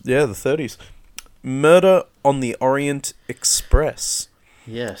was... Yeah, the 30s. Murder on the Orient Express.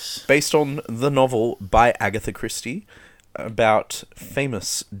 Yes. Based on the novel by Agatha Christie about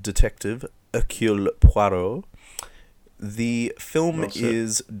famous detective Hercule Poirot. The film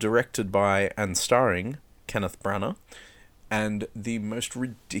is directed by and starring Kenneth Branagh and the most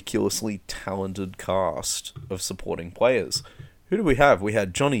ridiculously talented cast of supporting players. Who do we have? We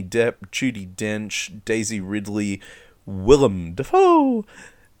had Johnny Depp, Judi Dench, Daisy Ridley, Willem Dafoe,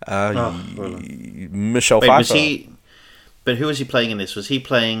 Michelle Pfeiffer. But who was he playing in this? Was he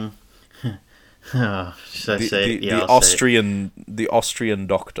playing? The Austrian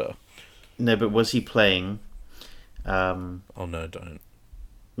doctor? No, but was he playing? Oh no! Don't.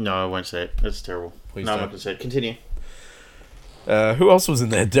 No, I won't say it. That's terrible. Please no, don't. I'm not going to say it. Continue. Who else was in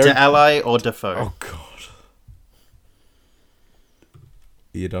there? Ally or Dafoe? Oh god.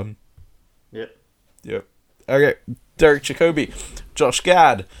 You done? Yep. Okay. Derek Jacobi, Josh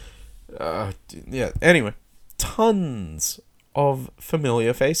Gad. Yeah. Anyway. Tons of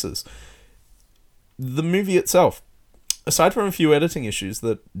familiar faces. The movie itself, aside from a few editing issues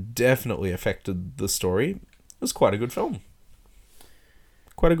that definitely affected the story, was quite a good film.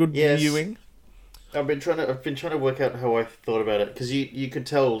 Quite a good viewing. I've been trying to work out how I thought about it, because you could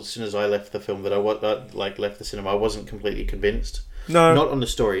tell as soon as I left the film that I left the cinema. I wasn't completely convinced. No, not on the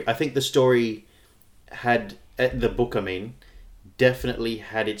story. I think the story had the book. Definitely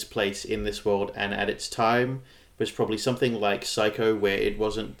had its place in this world, and at its time was probably something like Psycho, where it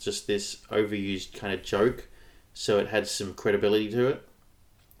wasn't just this overused kind of joke, so it had some credibility to it.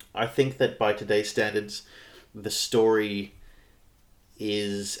 I think that by today's standards, the story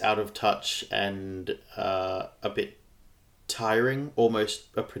is out of touch and a bit tiring, almost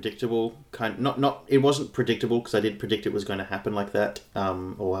a predictable kind. Not it wasn't predictable, because I didn't predict it was going to happen like that,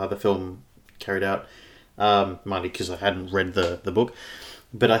 or how the film carried out. Mainly because I hadn't read the book,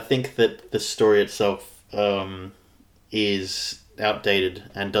 but I think that the story itself is outdated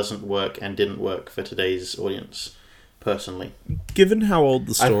and doesn't work and didn't work for today's audience. Personally, given how old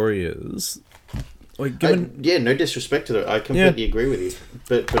the story is, like no disrespect to it, I completely agree with you,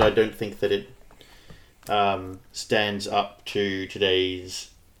 but I don't think that it stands up to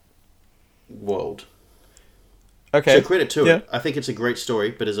today's world. Okay. So credit to it. I think it's a great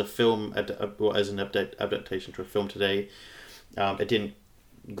story, but as a film, as an adaptation to a film today, it didn't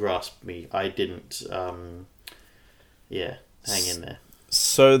grasp me. I didn't, hang in there.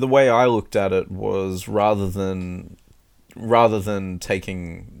 So the way I looked at it was rather than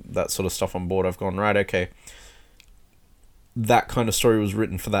taking that sort of stuff on board, I've gone, right, okay, that kind of story was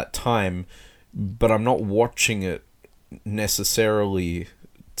written for that time, but I'm not watching it necessarily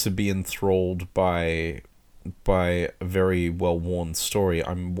to be enthralled by a very well-worn story.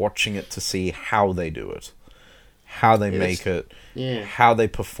 I'm watching it to see how they do it, how they make it, how they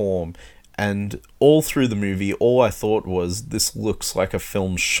perform. And all through the movie, all I thought was, this looks like a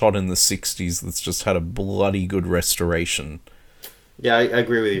film shot in the 60s that's just had a bloody good restoration. Yeah, I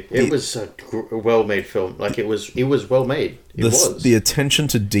agree with you. It was a well-made film. Like, it was well made. The attention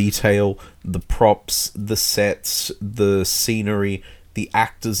to detail, the props, the sets, the scenery, the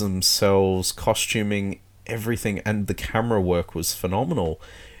actors themselves, costuming, everything, and the camera work was phenomenal.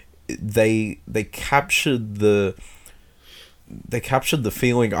 They captured the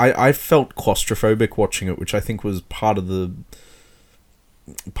feeling. I felt claustrophobic watching it, which I think was part of the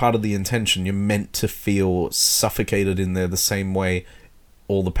intention. You're meant to feel suffocated in there the same way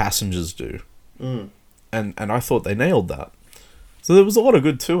all the passengers do. And I thought they nailed that. So there was a lot of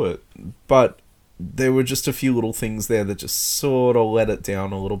good to it, but there were just a few little things there that just sort of let it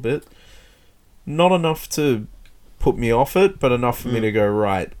down a little bit. Not enough to put me off it, but enough for me to go,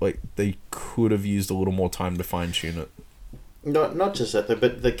 right, like, they could have used a little more time to fine-tune it. Not just that though,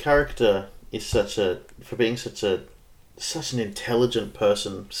 but the character is for being such an intelligent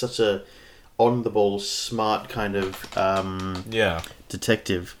person, such a on the ball, smart kind of Yeah.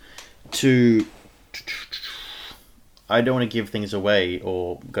 detective. To I don't want to give things away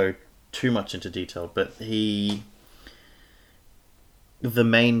or go too much into detail, but the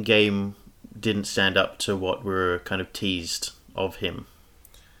main game didn't stand up to what were kind of teased of him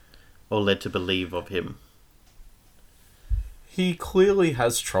or led to believe of him. He clearly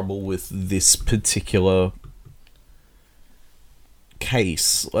has trouble with this particular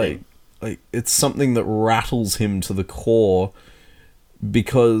case. Like it's something that rattles him to the core,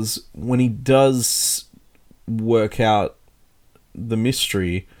 because when he does work out the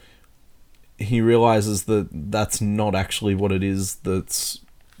mystery, he realizes that that's not actually what it is that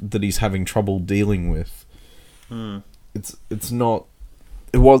he's having trouble dealing with. It's not.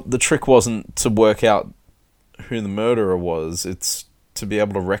 The trick wasn't to work out who the murderer was. It's to be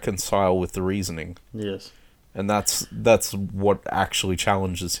able to reconcile with the reasoning. Yes. And that's what actually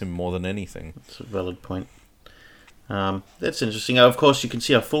challenges him more than anything. That's a valid point. That's interesting. Of course, you can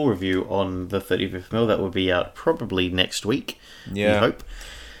see our full review on the 35th Mill. That will be out probably next week. Yeah. We hope.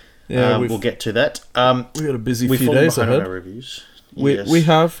 Yeah, we'll get to that. We've got a busy We've few fallen days behind ahead. on our reviews. We Yes.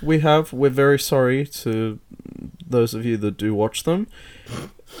 we have. We're very sorry to those of you that do watch them.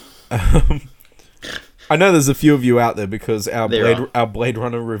 I know there's a few of you out there, because our Blade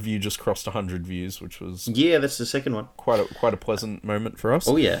Runner review just crossed 100 views, which was Yeah, that's the second one. quite a pleasant moment for us.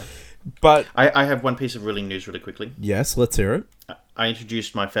 Oh, yeah. But I have one piece of really news really quickly. yes, let's hear it. I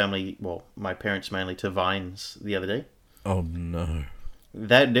introduced my family, well, my parents mainly, to Vines the other day. Oh no.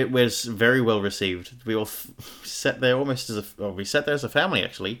 That it was very well received. We all sat there we sat there as a family,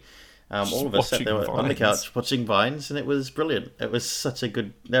 actually. All of us sat there on the couch watching Vines, and it was brilliant. That was so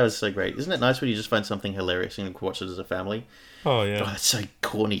great. Isn't it nice when you just find something hilarious and you can watch it as a family? Oh yeah. Oh, that's so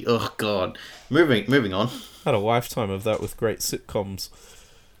corny. Oh god. Moving on. Had a lifetime of that with great sitcoms.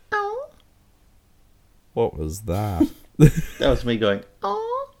 Oh. What was that? That was me going,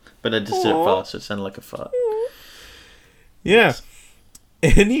 oh. But I just did it fast, so it sounded like a fart. Yeah.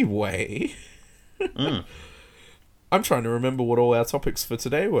 Anyway. I'm trying to remember what all our topics for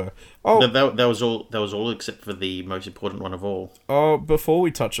today were. Oh, That was all except for the most important one of all. oh, before we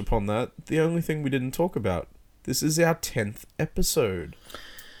touch upon that, the only thing we didn't talk about. This is our 10th episode.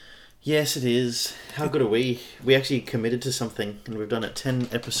 Yes, it is. How good are we? We actually committed to something, and we've done it 10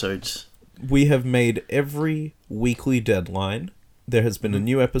 episodes. We have made every weekly deadline. There has been a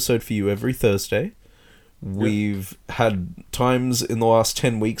new episode for you every Thursday. We've had times in the last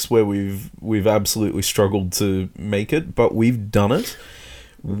 10 weeks where we've absolutely struggled to make it, but we've done it.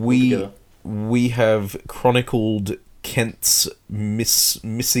 We have chronicled Kent's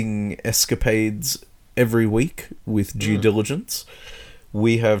missing escapades every week with due diligence.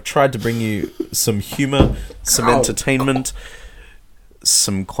 We have tried to bring you some humour, some entertainment,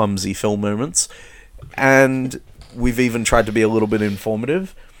 some clumsy film moments, and we've even tried to be a little bit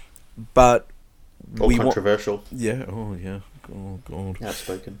informative, but Or controversial. yeah, oh yeah, oh god.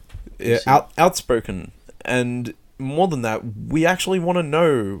 Outspoken. Yeah, outspoken. And more than that, we actually want to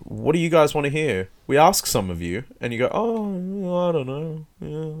know, what do you guys want to hear? We ask some of you, and you go, oh, I don't know.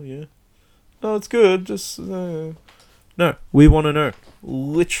 Yeah. No, it's good, just... No, we want to know.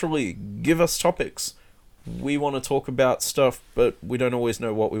 Literally, give us topics. We want to talk about stuff, but we don't always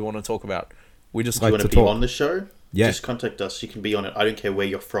know what we want to talk about. We just like to talk. Do you want to be on the show? Yeah. Just contact us. You can be on it. I don't care where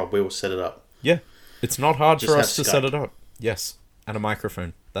you're from. We will set it up. Yeah. It's not hard Just for have us to Skype. set it up. Yes. And a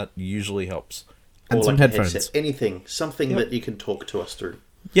microphone. That usually helps. And Or some like a headphones. headset. Anything. Something Yep. that you can talk to us through.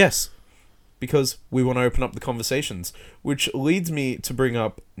 Yes. Because we want to open up the conversations. Which leads me to bring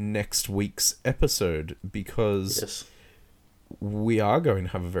up next week's episode. Because Yes. we are going to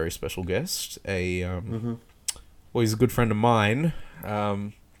have a very special guest. Well, he's a good friend of mine.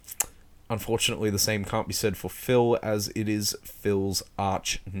 Unfortunately, the same can't be said for Phil, as it is Phil's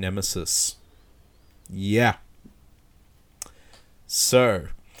arch nemesis. Yeah. So,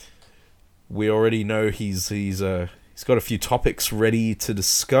 we already know he's got a few topics ready to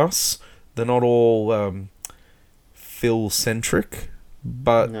discuss. They're not all Phil-centric,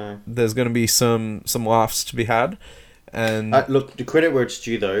 but No. there's going to be some laughs to be had. And Look, the credit where it's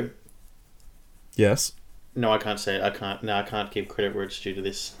due, though. yes. No, I can't say it. I can't give credit where it's due to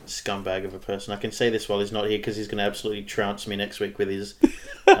this scumbag of a person. I can say this while he's not here, because he's going to absolutely trounce me next week with his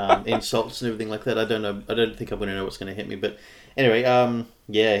insults and everything like that. I don't know. I don't think I'm going to know what's going to hit me. But anyway,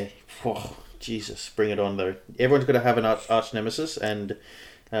 yeah. Oh, Jesus, bring it on, though. Everyone's going to have an arch nemesis, and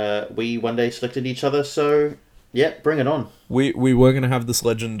we one day selected each other, so Yeah, bring it on. We were going to have this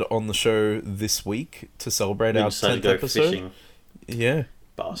legend on the show this week to celebrate We our decided 10th to go episode. fishing. Yeah.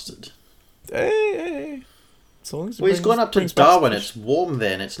 Bastard. Hey. As long as it Well, he's brings- gone up to brings back some Darwin. fish. It's warm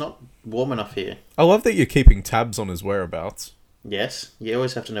there, and it's not warm enough here. I love that you're keeping tabs on his whereabouts. Yes, you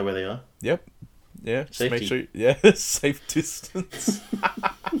always have to know where they are. Yep. Yeah. Just Safety. make sure. Yeah. Safe distance.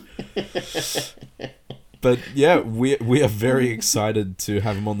 But yeah, we are very excited to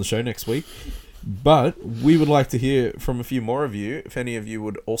have him on the show next week. But we would like to hear from a few more of you. If any of you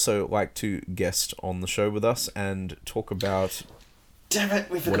would also like to guest on the show with us and talk about Damn it,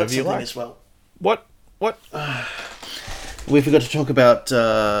 we forgot Whatever you something like. as well. what. We forgot to talk about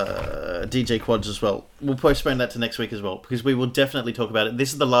DJ Quads as well. We'll postpone that to next week as well, because we will definitely talk about it.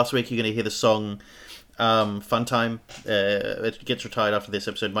 This is the last week you're going to hear the song Fun Time. It gets retired after this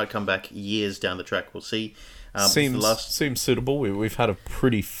episode. Might come back years down the track. We'll see. Seems suitable. We've had a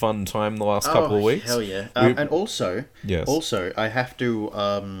pretty fun time the last couple of weeks. Hell yeah! We- And also, Yes. also I have to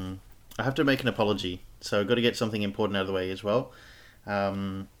make an apology. So I've got to get something important out of the way as well.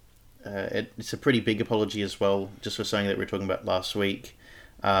 It's a pretty big apology as well, just for something that we were talking about last week,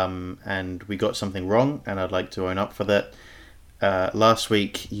 and we got something wrong, and I'd like to own up for that. Last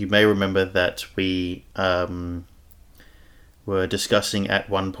week, you may remember that we were discussing at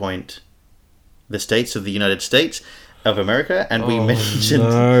one point the states of the United States of America, and we mentioned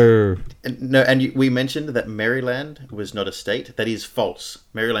we mentioned that Maryland was not a state. That is false.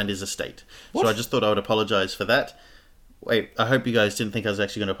 Maryland is a state. What? So I just thought I would apologize for that. Wait, I hope you guys didn't think I was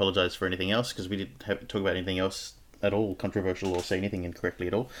actually going to apologize for anything else, because we didn't have to talk about anything else at all controversial or say anything incorrectly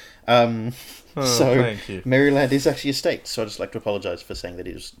at all. So thank you. Maryland is actually a state, so I'd just like to apologize for saying that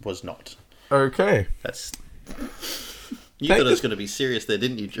it was not. Okay. That's you thought it was going to be serious there,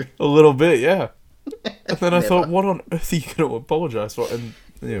 didn't you, Drew? A little bit, yeah. And then I Never. thought, what on earth are you going to apologise for? And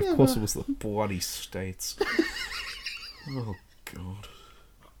yeah, of course it was the bloody states. Oh, God.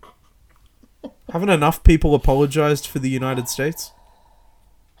 Haven't enough people apologised for the United States?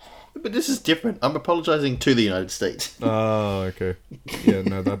 But this is different. I'm apologizing to the United States. Oh, okay. Yeah,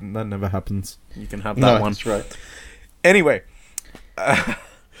 no, that never happens. You can have that No, one. that's right. Anyway.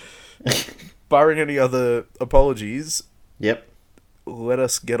 Barring any other apologies, Yep. let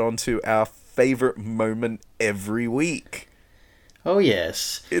us get on to our favourite moment every week. Oh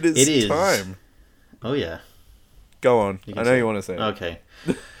yes. It is time. Oh yeah. Go on. You I can know say you it. want to say it. Okay.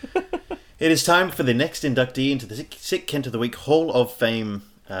 It is time for the next inductee into the Sick Kent of the Week Hall of Fame,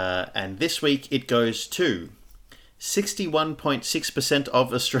 and this week it goes to 61.6%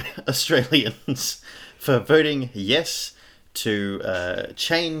 of Australians for voting yes to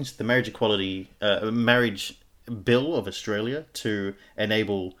change the marriage bill of Australia to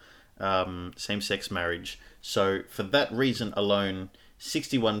enable same-sex marriage. So for that reason alone,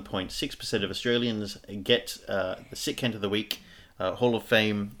 61.6% of Australians get the Sick Kent of the Week Hall of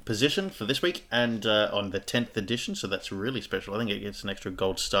Fame position for this week, and on the 10th edition, so that's really special. I think it gets an extra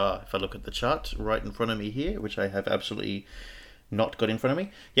gold star if I look at the chart right in front of me here, which I have absolutely not got in front of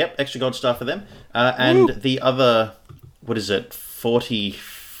me. Yep, extra gold star for them. And Woo! the other, what is it,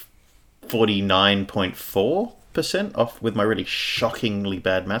 49.4% off with my really shockingly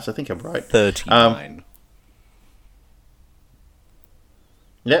bad maths. I think I'm right. 39.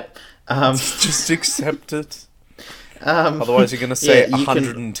 Yep. Just accept it. Otherwise, you're going to say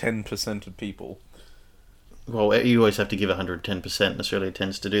 110% of people. Well, you always have to give 110%. Australia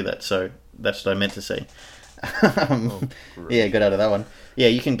tends to do that, so that's what I meant to say. Yeah, got out of that one. Yeah,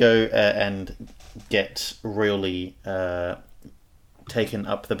 you can go and get really taken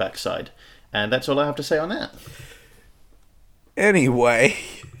up the backside. And that's all I have to say on that. Anyway.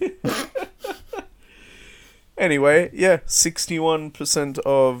 Yeah, 61%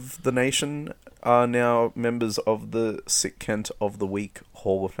 of the nation are now members of the Sick Kent of the Week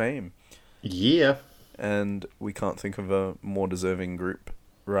Hall of Fame. Yeah. And we can't think of a more deserving group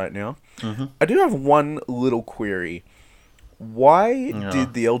right now. Mm-hmm. I do have one little query. Why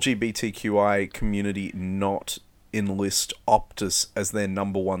did the LGBTQI community not enlist Optus as their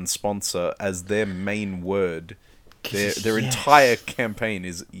number one sponsor, as their main word? Their entire campaign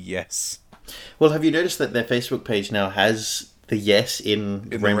is yes. Well, have you noticed that their Facebook page now has the yes in In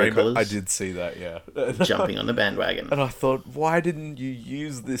the rainbow colours? I did see that, yeah. Jumping on the bandwagon. And I thought, why didn't you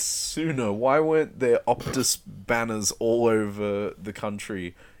use this sooner? Why weren't there Optus banners all over the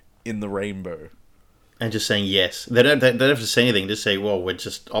country in the rainbow? And just saying yes. They don't have to say anything. Just say, well, we're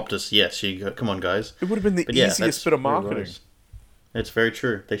just Optus, yes. You go, come on, guys. It would have been the But yeah, easiest that's bit of where it marketing. was. It's very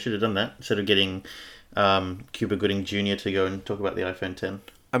true. They should have done that instead of getting Cuba Gooding Jr. to go and talk about the iPhone 10.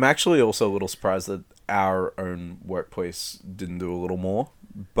 I'm actually also a little surprised that our own workplace didn't do a little more,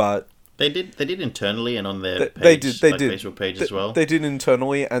 but They did internally and on their They page, did. Facebook page as well. They did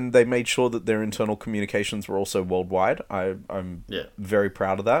internally, and they made sure that their internal communications were also worldwide. I'm very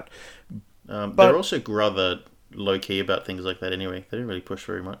proud of that. They're also rather low key about things like that anyway. They didn't really push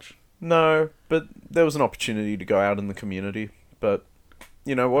very much. No, but there was an opportunity to go out in the community. But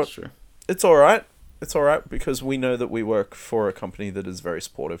you know what? That's true. It's all right. It's all right because we know that we work for a company that is very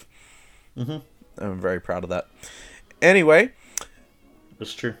supportive. Mm-hmm. I'm very proud of that. Anyway,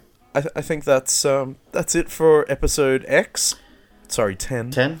 That's true. I think that's it for episode X. Sorry,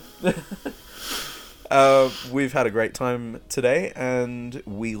 10. 10? We've had a great time today, and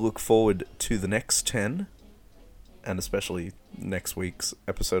we look forward to the next 10, and especially next week's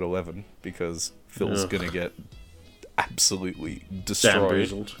episode 11, because Phil's going to get absolutely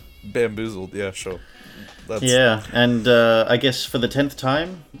destroyed. Bamboozled, yeah, sure. Yeah, and I guess for the 10th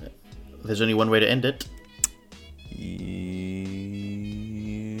time, there's only one way to end it.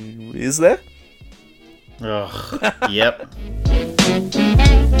 Is there? Ugh. Yep.